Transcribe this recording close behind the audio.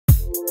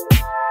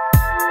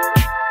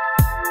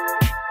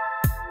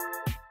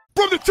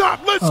the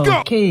top. Let's go.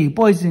 Okay,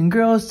 boys and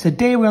girls,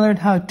 today we're going to learn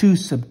how to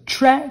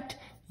subtract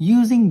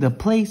using the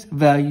place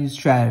value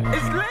strategy.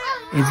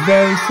 It's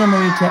very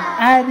similar to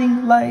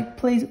adding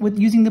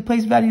using the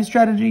place value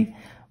strategy,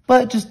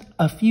 but just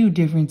a few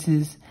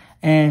differences,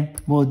 and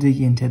we'll dig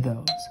into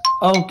those.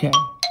 Okay,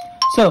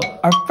 so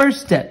our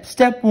first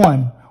step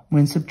one,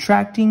 when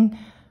subtracting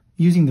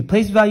using the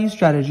place value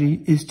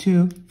strategy is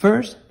to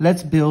first,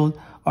 let's build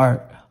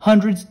our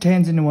hundreds,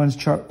 tens, and ones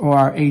chart, or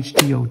our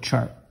HTO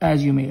chart,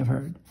 as you may have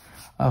heard.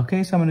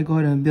 Okay, so I'm going to go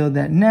ahead and build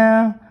that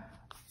now.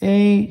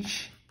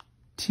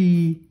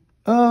 HTO,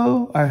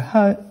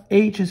 our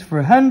H is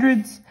for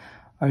hundreds,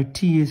 our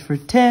T is for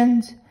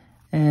tens,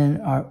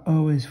 and our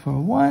O is for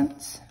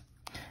ones,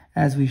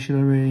 as we should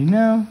already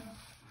know.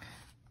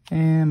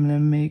 And I'm going to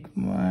make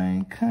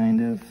mine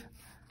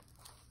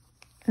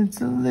it's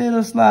a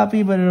little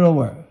sloppy, but it'll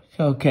work.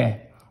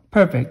 Okay,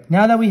 perfect.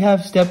 Now that we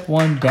have step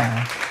one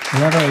down, we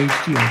have our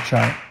HTO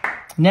chart.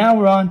 Now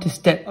we're on to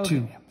step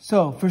two.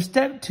 So for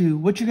step two,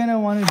 what you're going to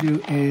want to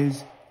do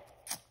is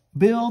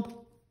build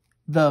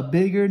the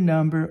bigger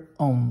number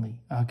only,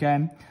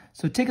 okay?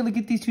 So take a look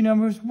at these two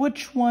numbers.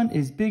 Which one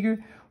is bigger?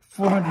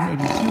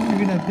 482.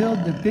 You're going to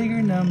build the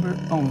bigger number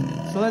only.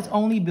 So let's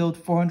only build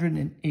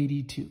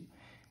 482.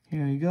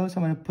 Here we go.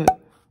 So I'm going to put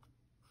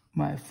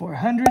my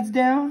 400s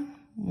down.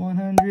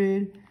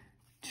 100,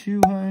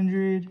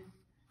 200,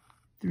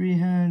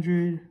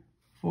 300,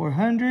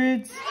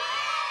 400s.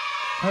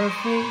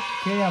 Perfect.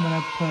 Okay, I'm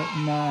going to put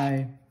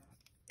my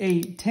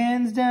 8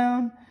 tens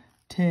down.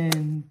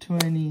 10,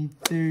 20,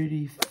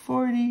 30,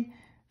 40,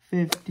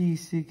 50,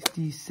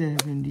 60,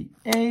 70,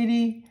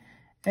 80.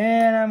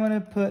 And I'm going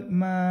to put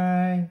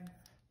my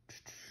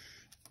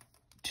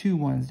 2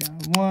 ones down.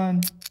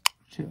 1,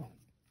 2.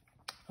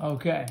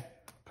 Okay,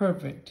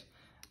 perfect.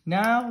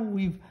 Now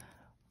we've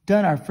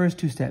done our first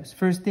two steps.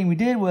 First thing we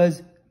did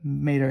was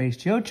made our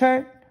HTO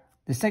chart.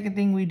 The second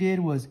thing we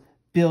did was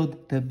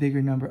build the bigger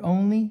number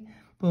only.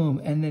 Boom.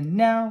 And then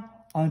now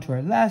on to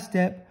our last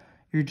step.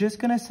 You're just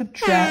going to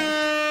subtract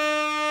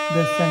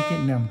the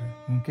second number.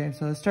 Okay,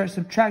 so let's start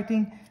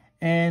subtracting.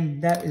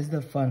 And that is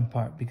the fun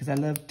part because I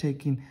love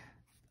taking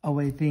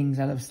away things.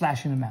 I love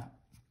slashing them out.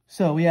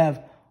 So we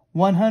have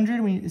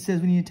 100. It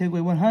says we need to take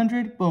away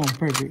 100. Boom,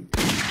 perfect.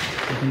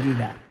 We can do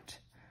that.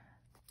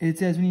 It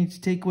says we need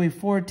to take away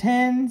 4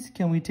 tens.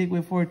 Can we take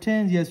away 4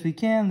 tens? Yes, we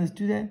can. Let's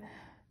do that.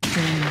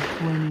 10,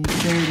 20,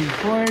 30,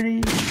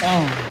 40.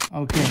 Oh,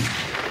 okay.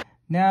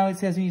 Now it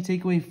says we need to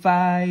take away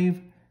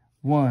 5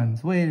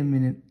 ones. Wait a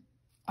minute.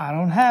 I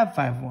don't have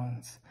 5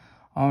 ones.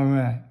 All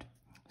right.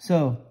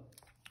 So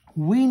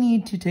we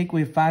need to take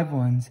away 5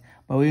 ones,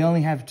 but we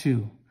only have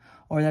 2.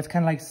 Or that's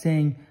kind of like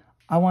saying,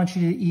 I want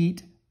you to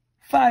eat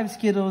 5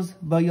 Skittles,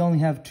 but you only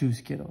have 2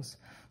 Skittles.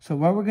 So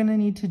what we're going to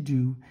need to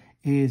do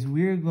is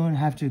we're going to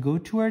have to go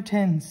to our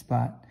 10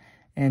 spot.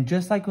 And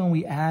just like when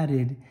we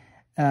added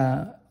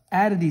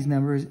these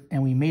numbers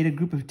and we made a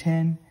group of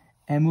 10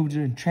 and moved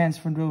it and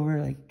transformed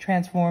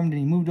and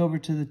he moved over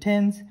to the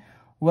 10s.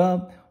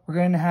 Well, we're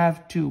going to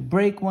have to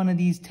break one of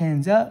these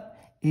 10s up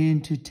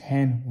into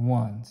 10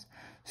 ones.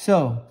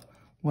 So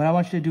what I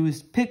want you to do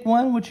is pick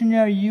one. Which one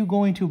are you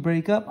going to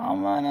break up?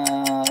 I'm going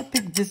to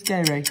pick this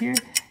guy right here.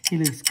 He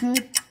looks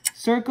good.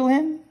 Circle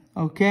him.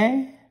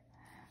 Okay.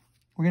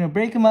 We're going to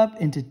break him up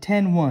into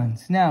 10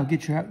 ones. Now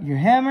get your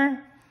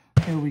hammer.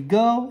 Here we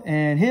go.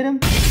 And hit him.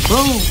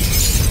 Boom.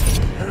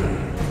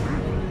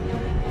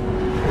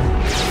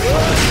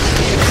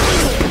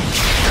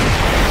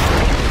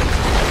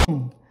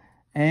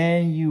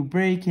 And you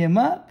break him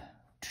up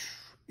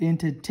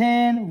into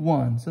 10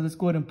 ones. So let's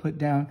go ahead and put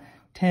down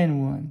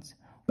 10 ones.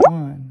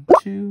 1,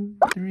 2,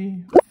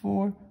 3,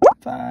 4,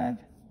 5,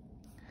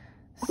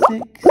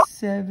 6,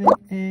 7,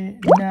 8,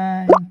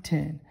 9,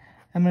 10.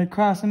 I'm going to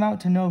cross him out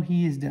to know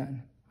he is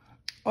done.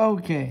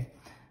 Okay.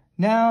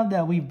 Now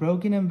that we've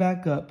broken him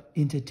back up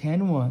into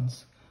 10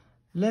 ones,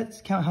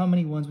 let's count how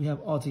many ones we have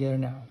all together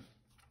now.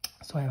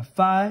 So I have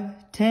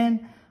 5,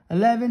 10,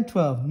 11,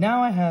 12.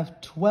 Now I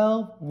have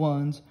 12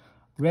 ones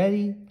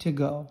ready to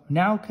go.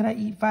 Now can I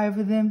eat 5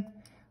 of them?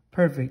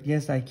 Perfect.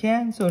 Yes, I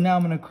can. So now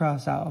I'm going to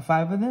cross out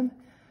 5 of them.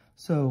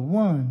 So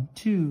 1,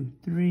 2,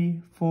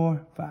 3,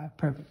 4, 5.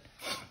 Perfect.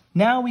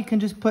 Now we can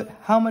just put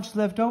how much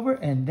left over,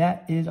 and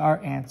that is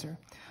our answer.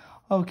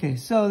 Okay,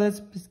 so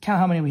let's count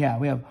how many we have.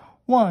 We have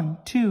 1,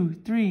 2,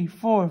 3,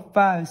 4,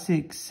 5,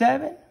 6,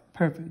 7.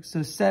 Perfect.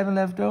 So 7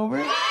 left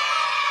over.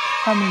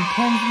 How many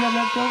tens do we have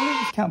left over?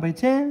 Let's count by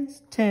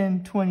tens.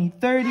 10, 20,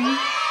 30.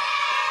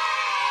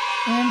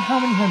 And how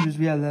many hundreds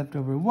we have left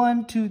over?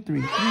 1, 2,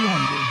 3,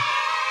 300.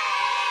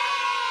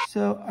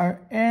 So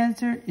our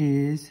answer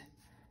is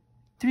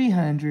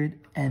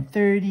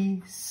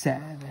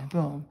 337.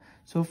 Boom.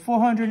 So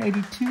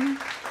 482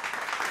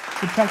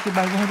 subtracted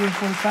by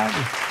 145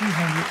 is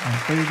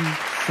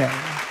 337.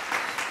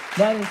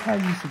 That is how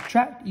you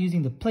subtract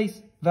using the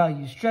place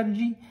value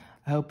strategy.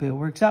 I hope it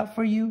works out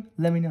for you.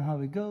 Let me know how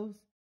it goes.